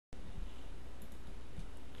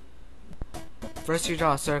First you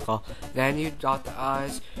draw a circle, then you dot the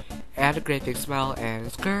eyes, add a great big smile, and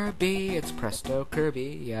it's Kirby. It's presto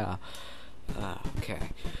Kirby. Yeah. Okay.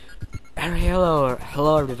 And hello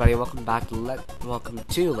everybody. Welcome back to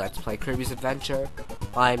Let's Play Kirby's Adventure.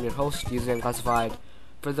 I am your host, username classified.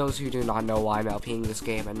 For those who do not know why I'm LPing this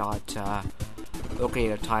game and not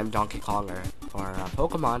Ocarina of Time, Donkey Kong, or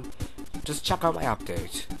Pokemon, just check out my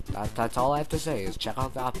update. That's all I have to say is check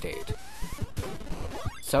out the update.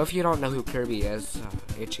 So if you don't know who Kirby is,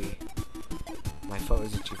 itchy. My foot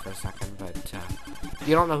was itchy for a second, but if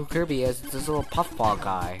you don't know who Kirby is, it's this little puffball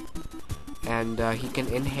guy. And he can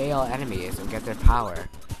inhale enemies and get their power.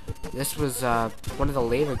 This was one of the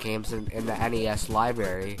later games in the NES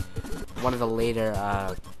library. One of the later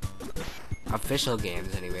official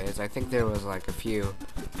games anyways. I think there was like a few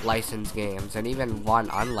licensed games and even one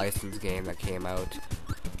unlicensed game that came out.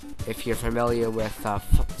 If you're familiar with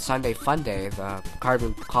Sunday Funday, the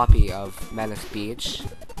carbon copy of Menace Beach,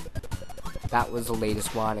 that was the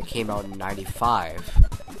latest one. It came out in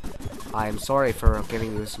 '95. I'm sorry for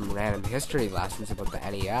giving you some random history lessons about the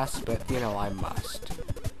NES, but you know I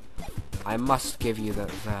must give you the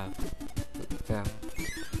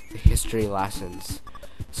history lessons.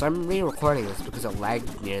 So I'm re-recording this because it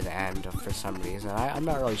lagged near the end for some reason. I'm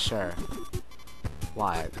not really sure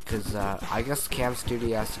why, because I guess Cam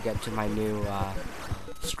Studio has to get to my new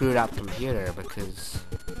screwed up computer because,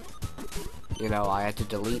 you know, I had to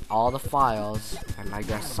delete all the files, and I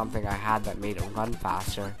guess something I had that made it run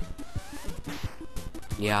faster.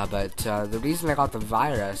 Yeah, but the reason I got the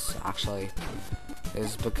virus, actually,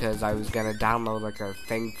 is because I was gonna download like a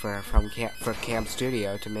thing for Cam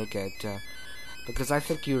Studio to make it, because I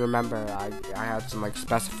think you remember I had some like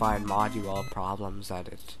specified module problems that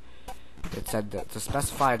it said that the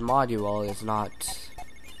specified module is not,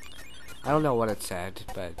 I don't know what it said,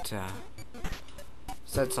 but it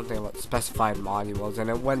said something about specified modules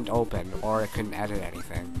and it wouldn't open or it couldn't edit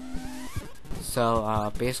anything.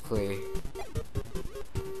 So basically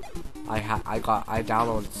I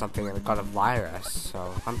downloaded something and it got a virus,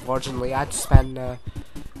 so unfortunately I had to spend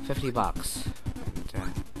 $50,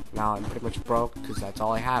 and now I'm pretty much broke because that's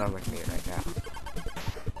all I had on with me right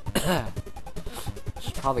now.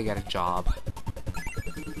 Should probably get a job,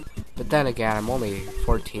 but then again I'm only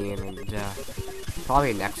 14 and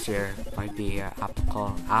probably next year might be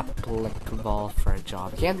applicable for a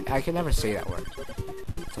job. I can never say that word.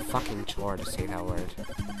 It's a fucking chore to say that word.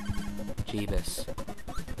 Jeebus.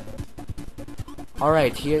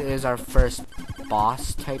 Alright, here is our first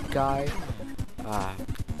boss type guy.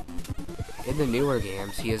 In the newer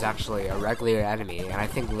games, he is actually a regular enemy, and I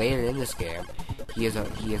think later in this game, he is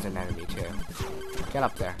an enemy too. Get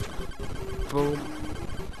up there. Boom.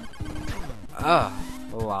 Oh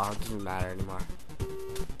wow, it doesn't matter anymore.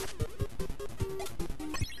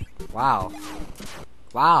 Wow.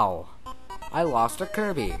 Wow. I lost a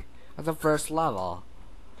Kirby at the first level.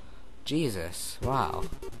 Jesus. Wow.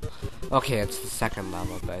 Okay, it's the second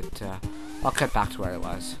level, but I'll cut back to where it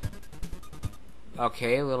was.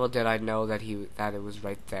 Okay, little did I know that it was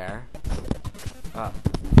right there.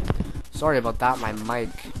 Sorry about that. My mic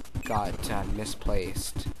got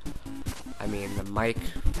misplaced. I mean, the mic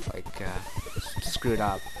like screwed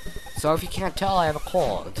up. So if you can't tell, I have a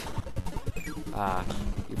cold.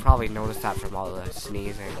 You probably noticed that from all the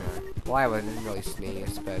sneezing. Well, I wouldn't really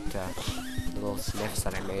sneeze, but the little sniffs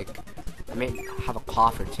that I make. I may have a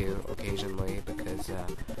cough or two occasionally because,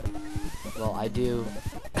 well, I do,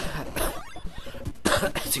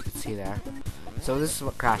 as you can see there. So this is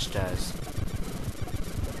what Crash does.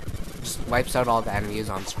 Just wipes out all the enemies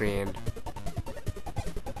on screen.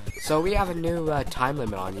 So we have a new time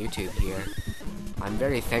limit on YouTube here. I'm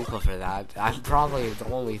very thankful for that. I'm probably the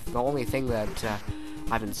only thing that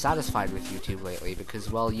I've been satisfied with YouTube lately because,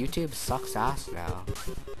 well, YouTube sucks ass now.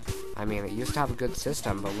 I mean, it used to have a good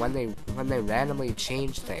system, but when they randomly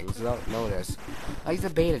change things without notice, like the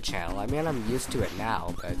beta channel, I mean, I'm used to it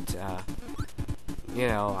now, but you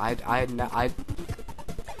know, I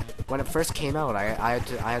when it first came out, I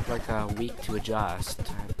had like a week to adjust.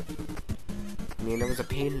 I mean, it was a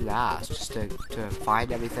pain in the ass just to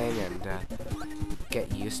find everything and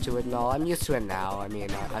get used to it and all. I'm used to it now. I mean,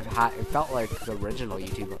 it felt like the original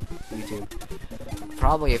YouTube.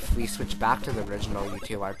 Probably if we switch back to the original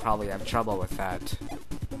YouTube, I'd probably have trouble with that.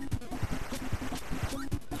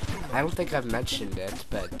 I don't think I've mentioned it,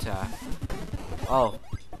 but oh,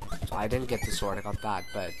 I didn't get the sword, I got that,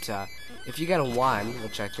 but if you get a 1,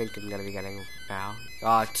 which I think I'm gonna be getting now,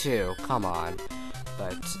 2, come on,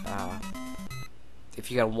 but if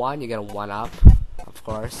you get a 1, you get a 1-up, of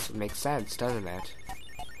course. It makes sense, doesn't it?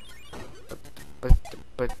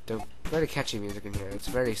 very catchy music in here. It's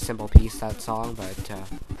a very simple piece, that song, but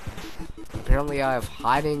apparently I have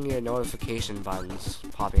hiding your notification buttons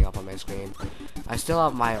popping up on my screen. I still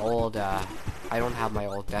have my old, I don't have my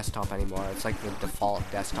old desktop anymore. It's like the default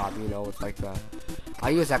desktop, you know, with like the, I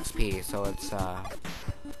use XP, so it's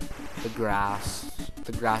the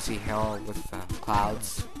grassy hill with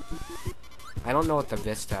clouds. I don't know what the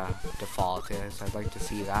Vista default is. I'd like to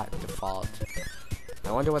see that default.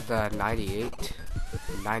 I wonder what the 98,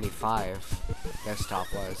 95 desktop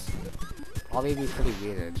was. Probably be pretty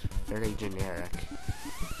weird. Very generic.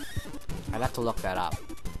 I'd have to look that up.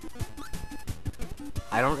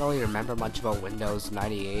 I don't really remember much about Windows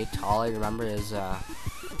 98. All I remember is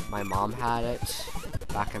my mom had it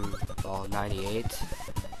back in, well, 98.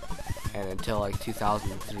 And until like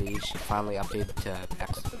 2003, she finally updated to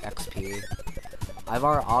XP.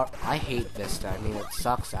 I hate Vista. I mean, it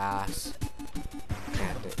sucks ass.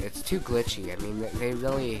 And it's too glitchy. I mean, they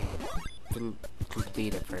really didn't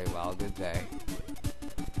complete it very well, did they?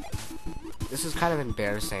 This is kind of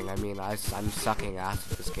embarrassing. I mean, I'm sucking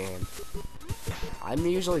ass at this game. I'm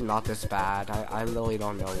usually not this bad. I really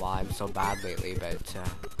don't know why I'm so bad lately, but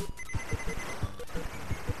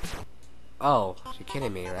oh, you're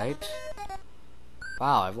kidding me, right?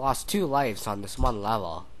 Wow, I've lost 2 lives on this one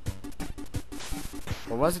level.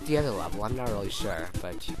 Or was it the other level? I'm not really sure,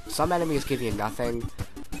 but some enemies give you nothing.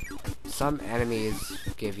 Some enemies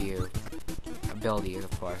give you abilities,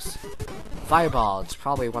 of course. Fireball, it's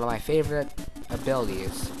probably one of my favorite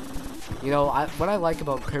abilities. You know, what I like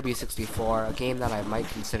about Kirby 64, a game that I might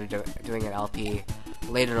consider doing an LP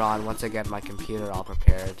later on once I get my computer all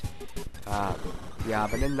prepared. Yeah,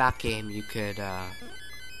 but in that game you could,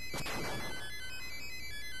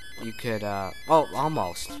 oh,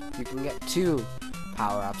 almost. You can get 2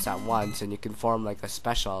 power-ups at once, and you can form like a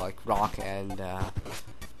special, like rock and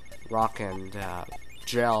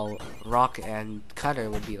cutter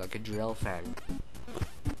would be like a drill thing.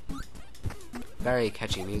 Very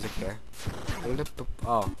catchy music here.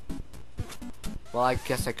 Oh. Well, I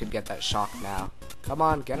guess I could get that shock now. Come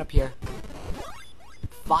on, get up here.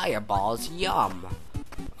 Fireballs, yum!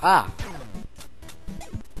 Ah!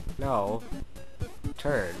 No.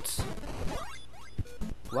 Turds.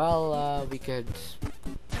 Well, we could...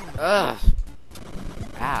 Ugh!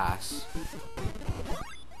 Ass.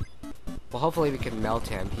 Well, hopefully we can melt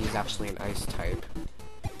him. He's actually an ice type.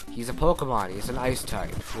 He's a Pokemon. He's an ice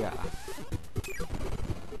type. Yeah.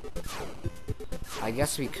 I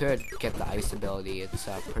guess we could get the ice ability. It's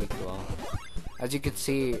pretty cool. As you can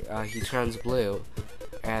see, he turns blue.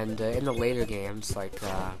 And in the later games, like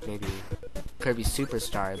maybe Kirby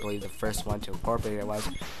Superstar, I believe the first one to incorporate it was,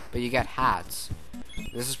 but you get hats.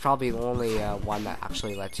 This is probably the only one that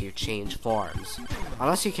actually lets you change forms.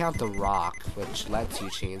 Unless you count the rock, which lets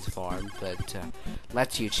you change forms, but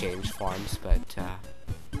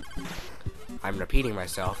I'm repeating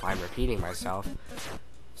myself.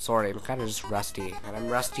 Sorry, I'm kind of just rusty, and I'm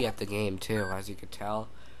rusty at the game too, as you could tell.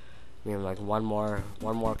 I mean, like one more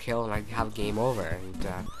kill and I have game over, and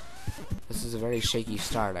this is a very shaky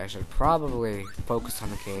start. I should probably focus on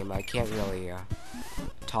the game. I can't really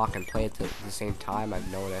talk and play at the same time,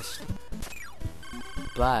 I've noticed.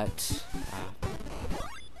 But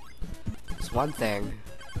it's one thing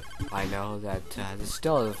I know, that this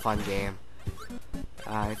still is a fun game.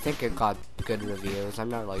 I think it got good reviews. I'm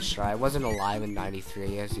not really sure. I wasn't alive in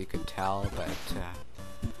 '93, as you could tell, but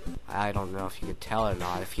I don't know if you could tell or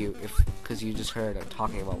not. Because you just heard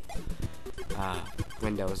talking about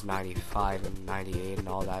Windows 95 and 98 and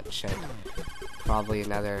all that shit. Probably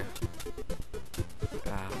another.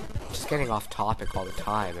 Just getting off topic all the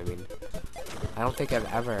time. I mean, I don't think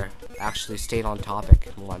I've ever actually stayed on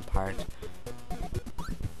topic in one part.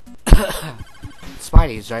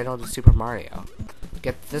 Spidey's right on to Super Mario.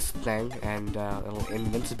 Get this thing and little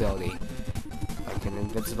invincibility. Like an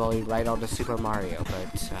invincibility right onto Super Mario,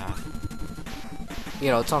 but you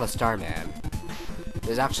know, it's on a Starman.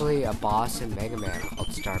 There's actually a boss in Mega Man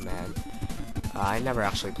called Starman. I never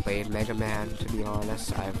actually played Mega Man, to be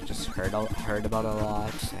honest. I've just heard about it a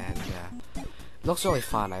lot, and it looks really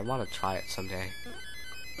fun. I want to try it someday.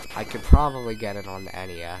 I could probably get it on the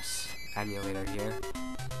NES emulator here.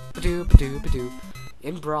 Badoo, badoo, badoo.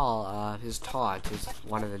 In Brawl, his taunt is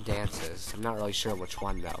one of the dances. I'm not really sure which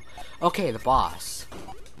one, though. Okay, the boss.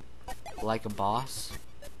 Like a boss?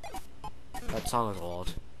 That song is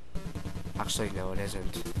old. Actually, no, it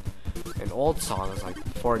isn't. An old song is like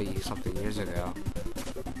 40-something years ago.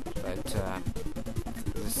 But,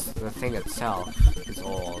 the thing itself is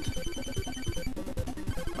old.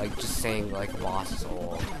 Like, just saying, like, boss is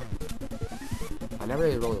old. I never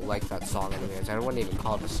really liked that song anyways. I wouldn't even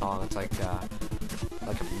call it a song. It's like,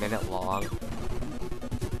 like a minute long,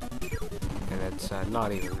 and it's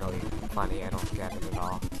not even really funny. I don't get it at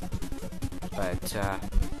all. But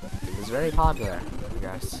it was very popular, I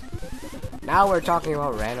guess. Now we're talking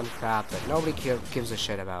about random crap that nobody gives a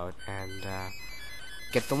shit about, and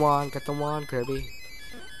get the wand, Kirby.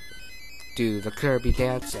 Do the Kirby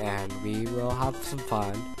dance, and we will have some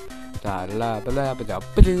fun. Da la ba la ba da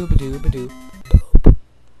ba doo ba doo ba doo.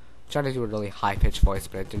 Trying to do a really high-pitched voice,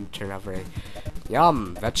 but it didn't turn out very.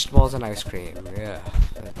 Yum! Vegetables and ice cream. Yeah,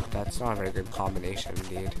 that's not a very good combination,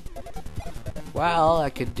 indeed. Well, I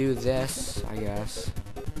could do this, I guess.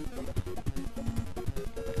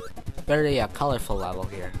 Very colorful level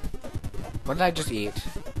here. What did I just eat?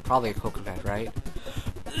 Probably a coconut, right?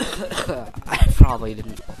 I probably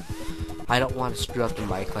didn't. I don't want to screw up the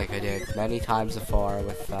mic like I did many times before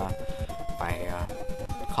with my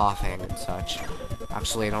coughing and such.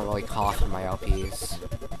 Actually, I don't really cough in my LPs.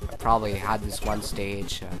 I probably had this one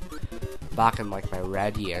stage back in like my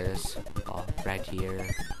red years. Oh, red year.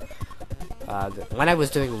 When I was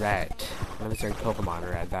doing red. When I was doing Pokemon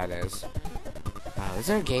Red, that is. Is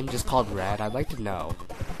there a game just called Red? I'd like to know.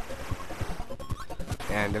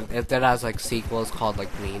 And if that has like sequels called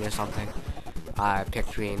like Green or something, I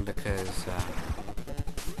picked Green because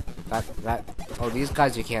oh, these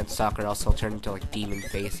guys you can't suck or else they'll turn into like demon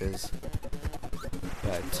faces.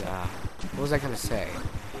 But what was I gonna say?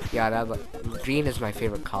 Yeah, green is my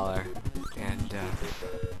favorite color, and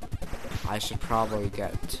I should probably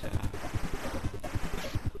get.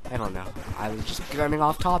 I don't know. I was just getting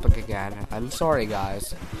off topic again. I'm sorry,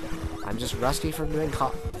 guys. I'm just rusty from doing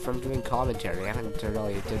commentary. I haven't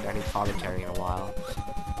really did any commentary in a while.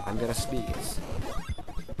 I'm gonna sneeze.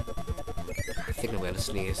 I think I'm gonna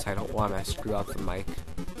sneeze. I don't want to screw up the mic.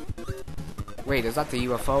 Wait, is that the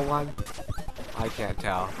UFO one? I can't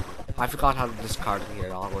tell. I forgot how to discard it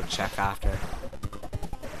here. I'll go check after.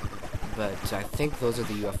 But I think those are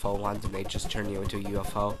the UFO ones, and they just turn you into a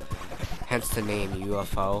UFO. Hence the name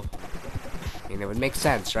UFO. I mean, it would make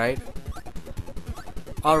sense, right?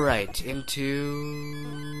 Alright,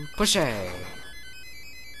 into pushing.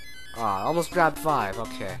 Ah, almost grabbed 5.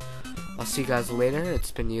 Okay. I'll see you guys later.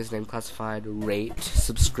 It's been username classified. Rate,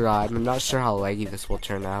 subscribe. I'm not sure how laggy this will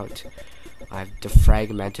turn out. I've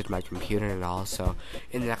defragmented my computer and all, so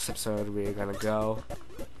in the next episode we're gonna go.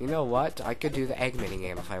 You know what? I could do the egg mini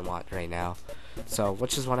game if I want right now. So,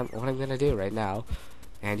 which is what I'm gonna do right now.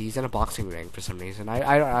 And he's in a boxing ring for some reason.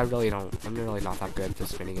 I really don't. I'm really not that good at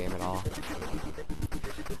this mini game at all.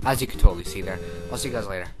 As you can totally see there. I'll see you guys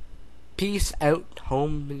later. Peace out,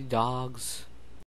 home dogs.